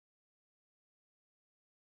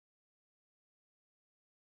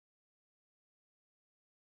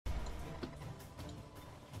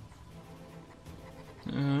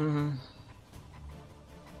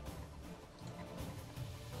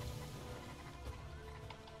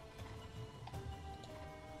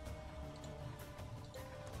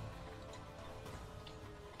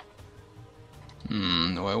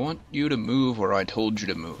Do I want you to move where I told you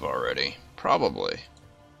to move already? Probably.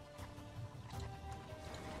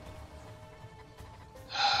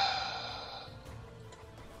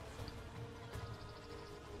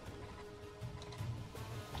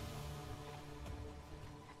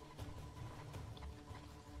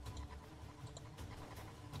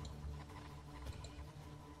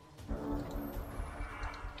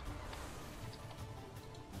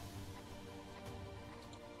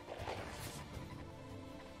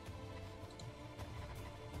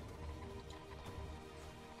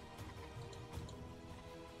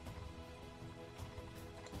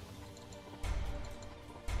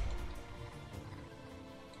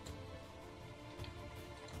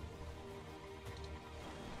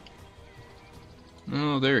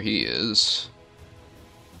 Oh, there he is.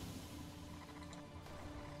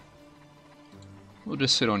 We'll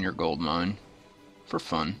just sit on your gold mine. For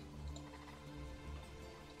fun.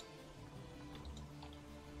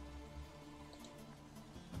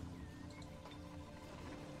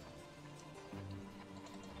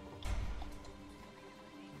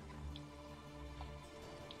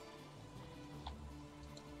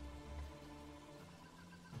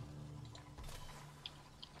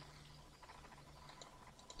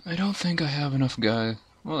 I don't think I have enough guys.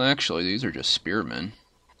 Well, actually, these are just spearmen.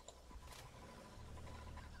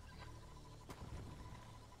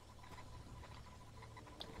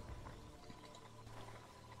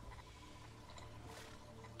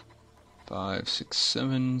 Five, six,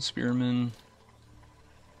 seven spearmen.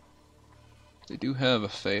 They do have a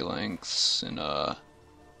phalanx and a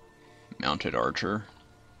mounted archer.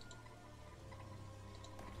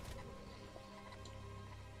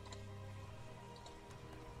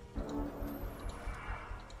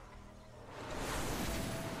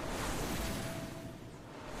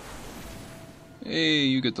 Hey,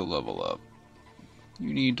 you get to level up.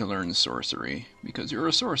 You need to learn sorcery, because you're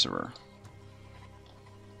a sorcerer.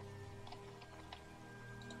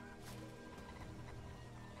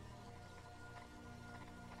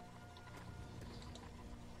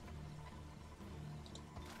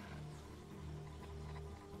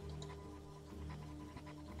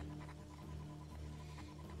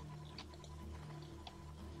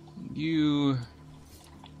 You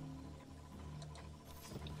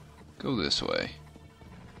go this way.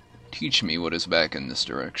 Teach me what is back in this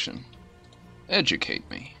direction. Educate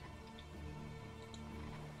me.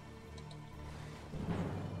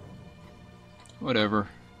 Whatever.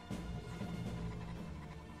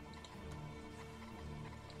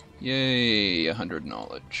 Yay, 100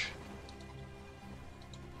 knowledge.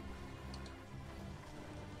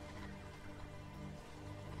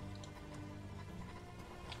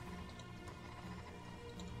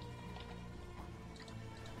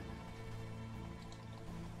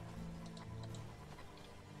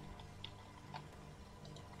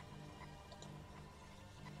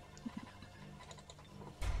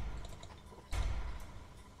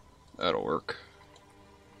 That'll work.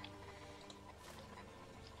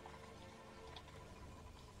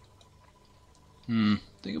 Think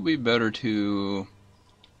it'd be better to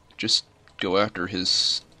just go after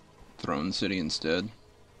his throne city instead.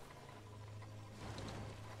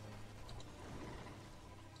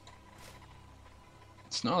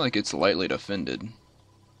 It's not like it's lightly defended.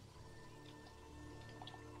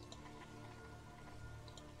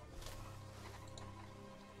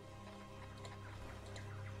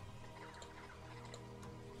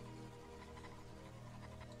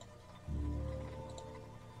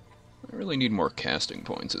 I really need more casting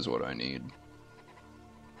points is what I need.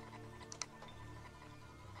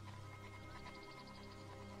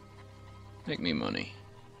 Make me money.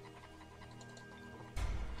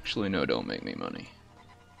 Actually, no, don't make me money.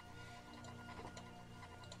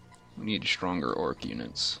 We need stronger orc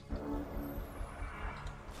units.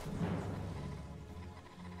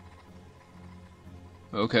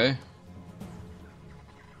 Okay.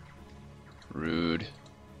 Rude.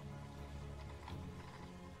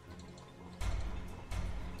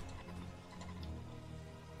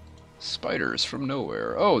 Spiders from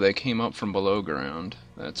nowhere. Oh, they came up from below ground.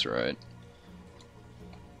 That's right.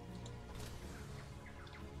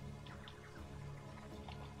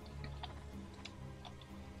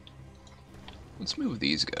 Let's move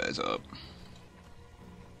these guys up.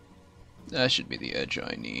 That should be the edge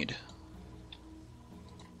I need.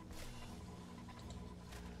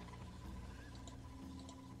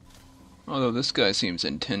 Although this guy seems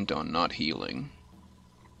intent on not healing.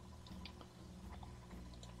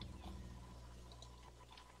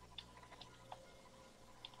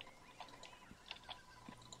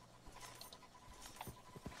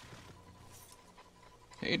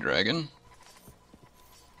 Hey, dragon.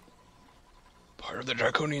 of the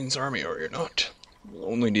Draconian's army, are you not? We'll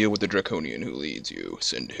only deal with the Draconian who leads you.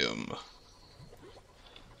 Send him.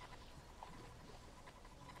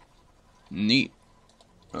 Neat.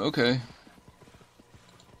 Okay.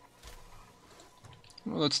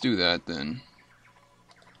 Well, let's do that then.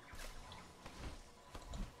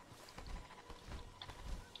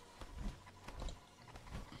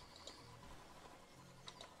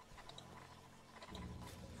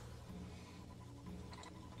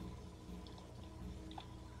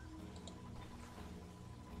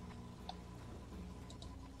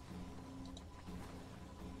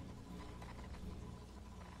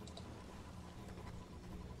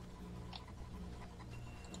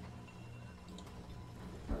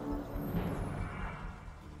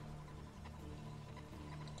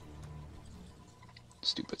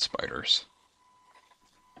 Stupid spiders.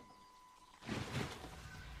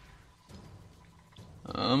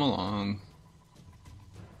 Come along.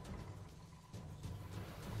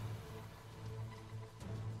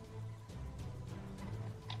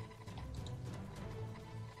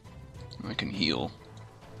 I can heal.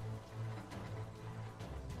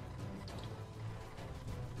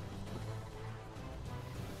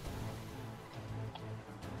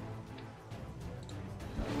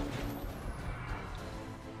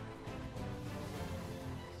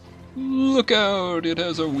 Look out! It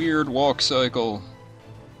has a weird walk cycle.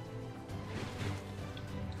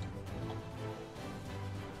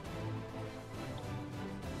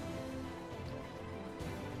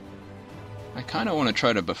 I kinda want to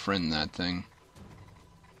try to befriend that thing.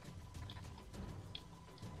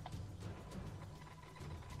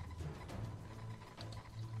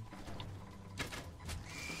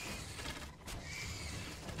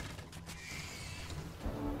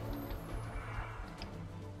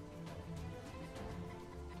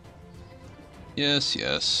 Yes,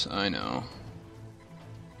 yes, I know.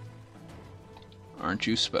 Aren't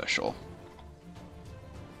you special?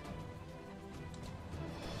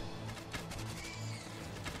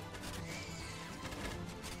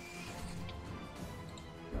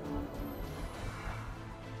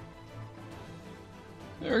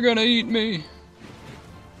 They're gonna eat me!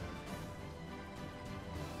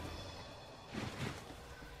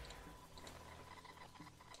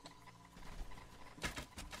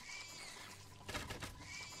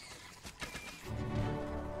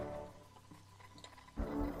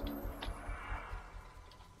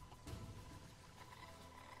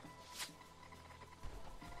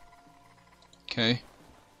 Okay.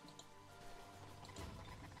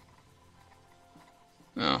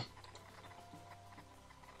 Oh.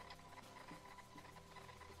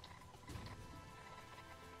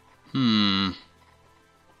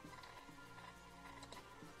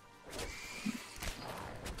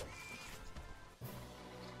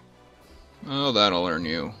 Oh, that'll learn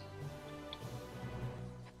you.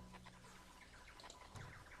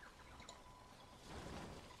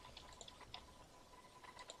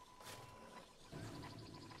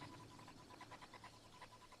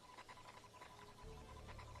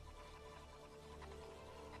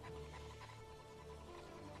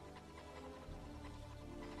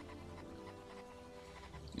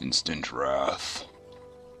 Instant wrath.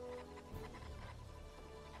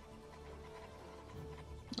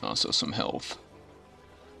 Also some health.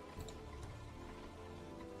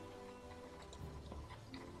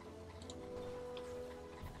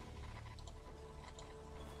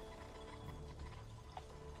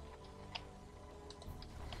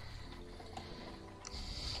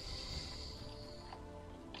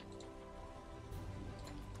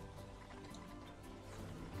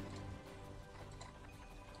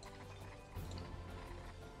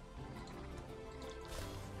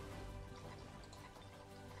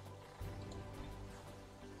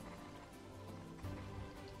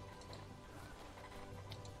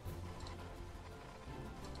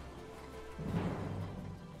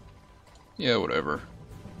 Yeah, whatever.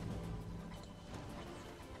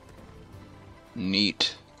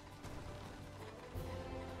 Neat.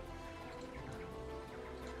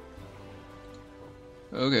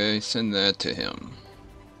 Okay, send that to him.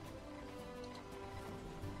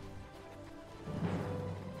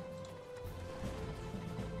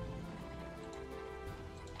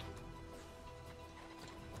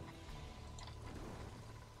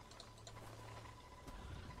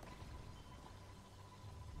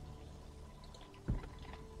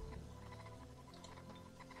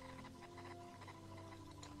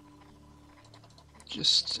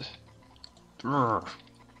 Just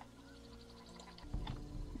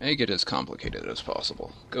make it as complicated as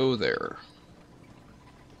possible. Go there.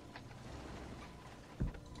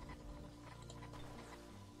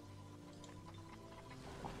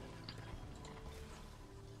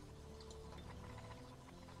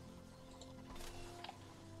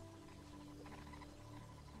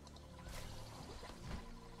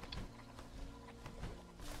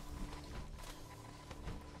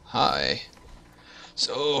 Hi.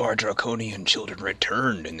 So our draconian children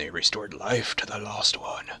returned and they restored life to the lost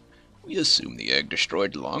one. We assume the egg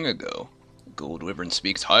destroyed long ago. The Gold Wyvern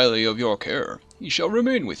speaks highly of your care. He shall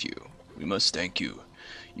remain with you. We must thank you.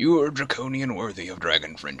 You are draconian worthy of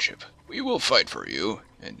dragon friendship. We will fight for you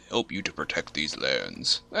and help you to protect these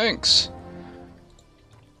lands. Thanks.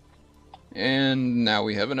 And now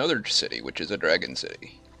we have another city, which is a dragon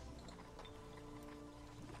city.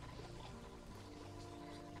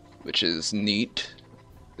 Which is neat.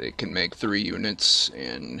 They can make 3 units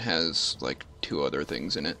and has like 2 other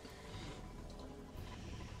things in it.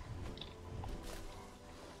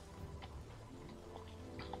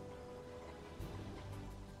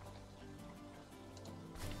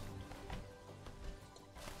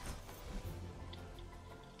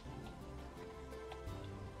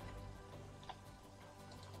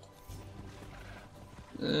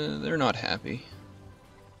 They're not happy.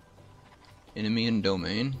 Enemy in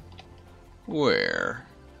domain? Where?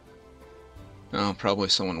 Oh, probably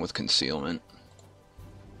someone with concealment.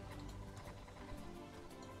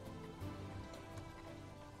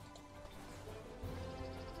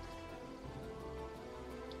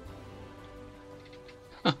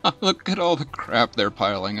 Look at all the crap they're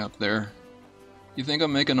piling up there. You think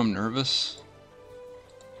I'm making them nervous?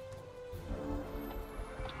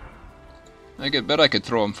 Bet I could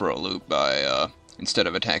throw them for a loop by, instead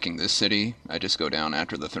of attacking this city, I just go down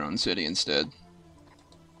after the throne city instead.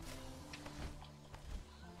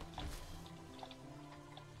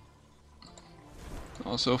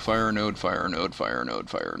 Also, fire node, fire node, fire node,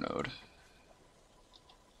 fire node.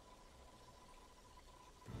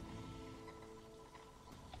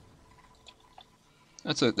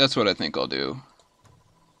 That's what I think I'll do.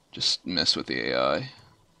 Just mess with the AI.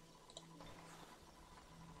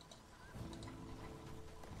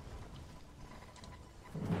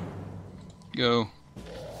 Go.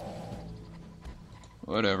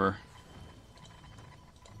 Whatever.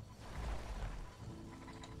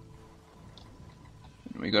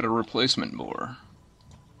 We got a replacement boar.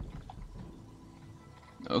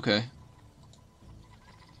 Okay.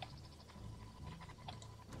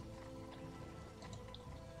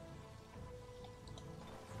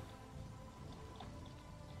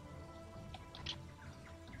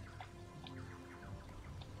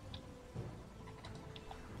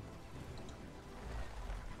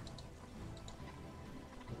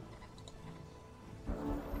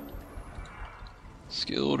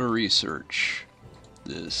 Skill to research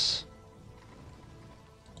this.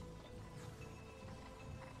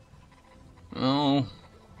 Well,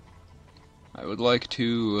 I would like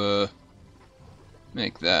to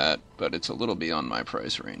make that, but it's a little beyond my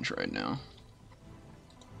price range right now.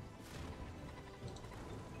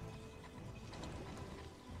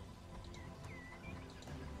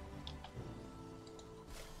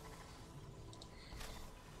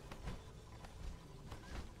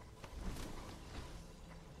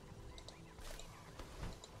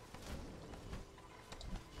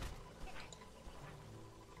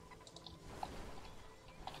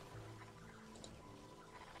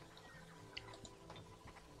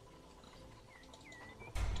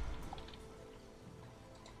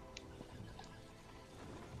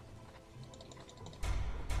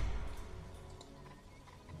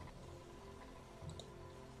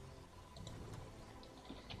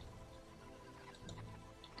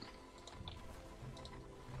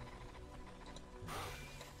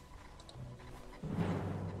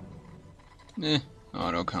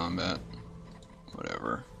 Auto combat.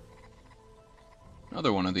 Whatever.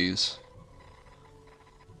 Another one of these.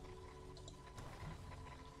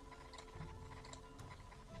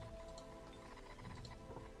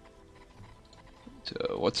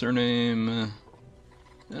 What's her name?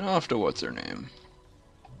 And off to what's her name.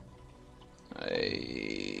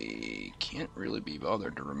 I can't really be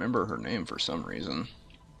bothered to remember her name for some reason.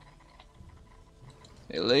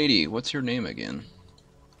 Hey lady, what's your name again?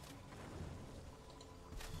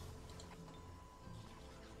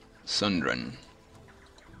 Sundren.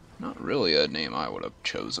 Not really a name I would have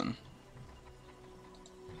chosen.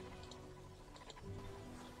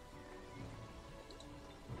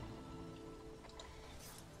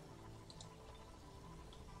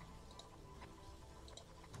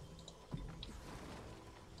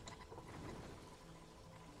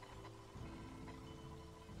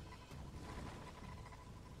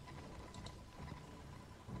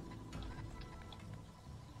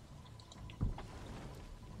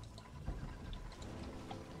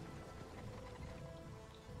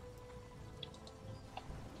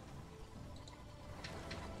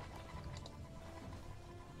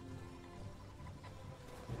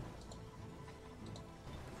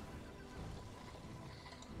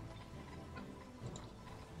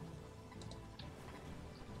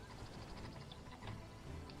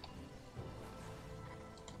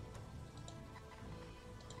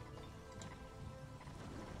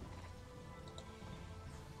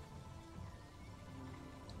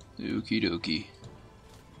 Okie dokie.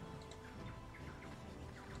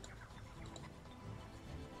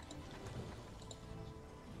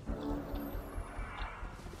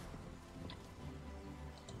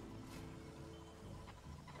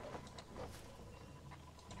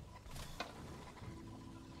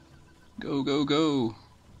 Go, go, go!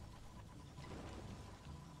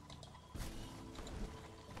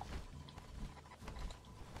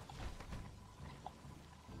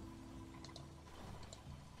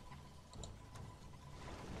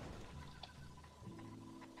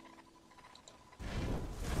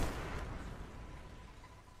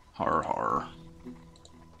 Har har.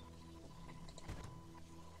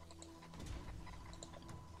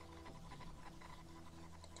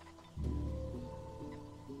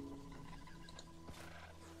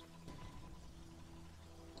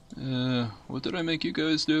 What did I make you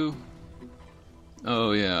guys do?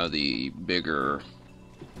 Oh yeah, the bigger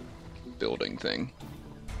building thing.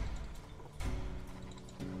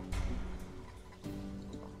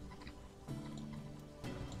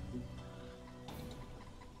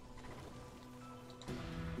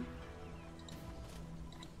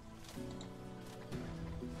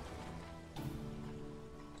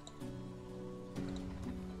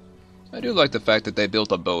 I do like the fact that they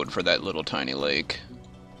built a boat for that little tiny lake.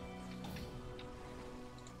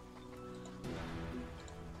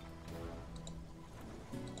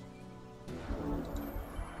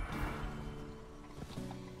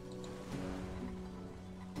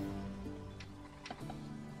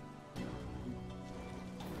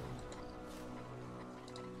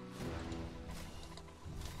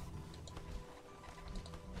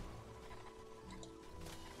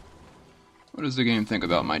 What does the game think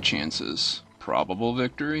about my chances? Probable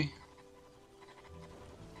victory?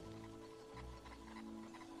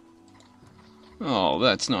 Oh,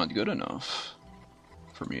 that's not good enough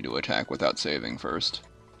for me to attack without saving first.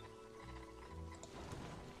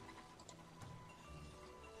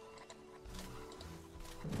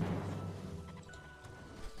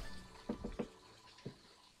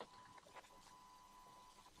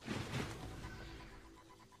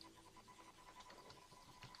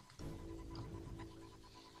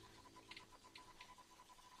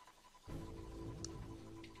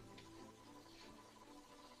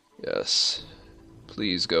 Yes.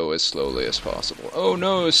 Please go as slowly as possible. Oh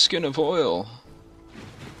no, a skin of oil!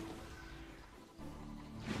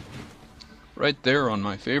 Right there on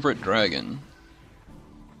my favorite dragon.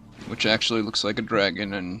 Which actually looks like a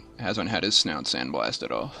dragon and hasn't had his snout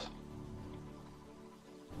sandblasted off.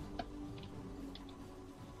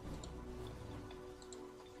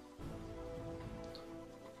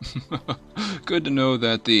 Good to know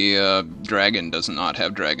that the dragon does not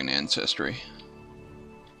have dragon ancestry.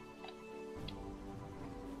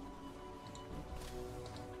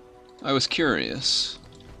 I was curious.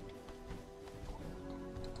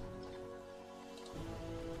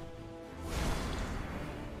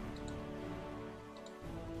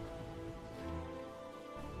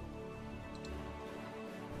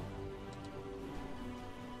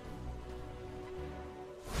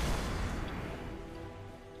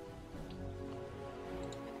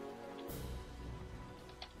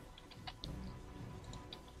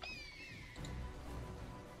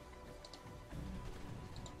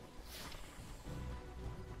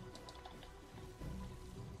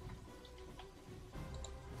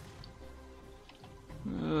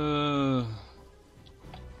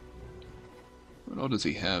 What all does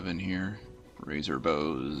he have in here? Razor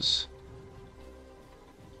bows.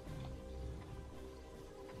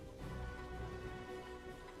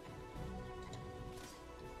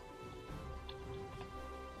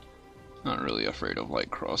 Not really afraid of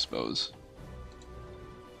light crossbows.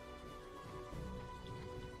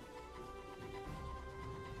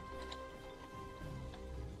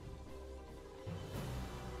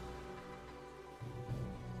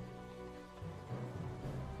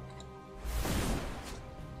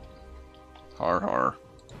 Har har.